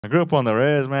I grew up on the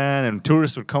res, man, and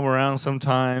tourists would come around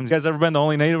sometimes. You guys ever been the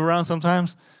only native around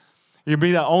sometimes? You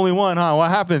be that only one, huh?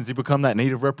 What happens? You become that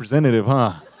native representative,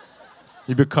 huh?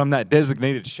 You become that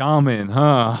designated shaman,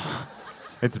 huh?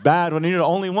 It's bad when you're the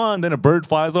only one, then a bird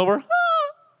flies over.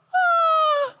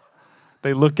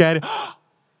 They look at it.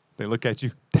 They look at you.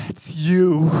 That's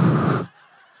you.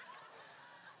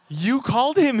 You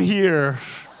called him here.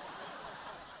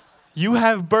 You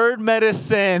have bird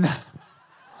medicine.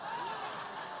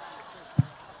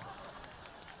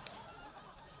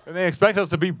 And they expect us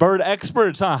to be bird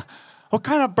experts, huh? What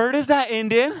kind of bird is that,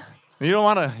 Indian? You don't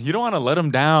want to let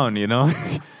them down, you know?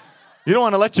 You don't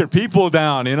want to let your people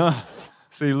down, you know?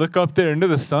 So you look up there into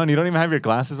the sun. You don't even have your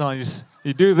glasses on.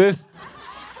 You do this.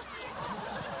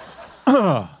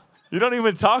 You don't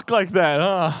even talk like that,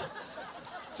 huh?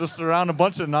 Just around a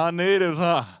bunch of non-natives,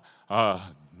 huh?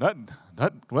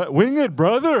 That winged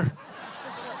brother.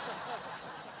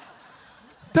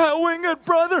 That winged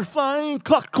brother flying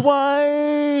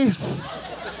clockwise.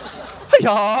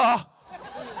 Hiya.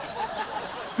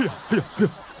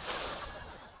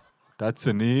 That's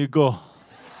an eagle.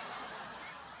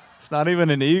 It's not even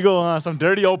an eagle, huh? Some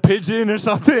dirty old pigeon or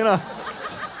something, huh?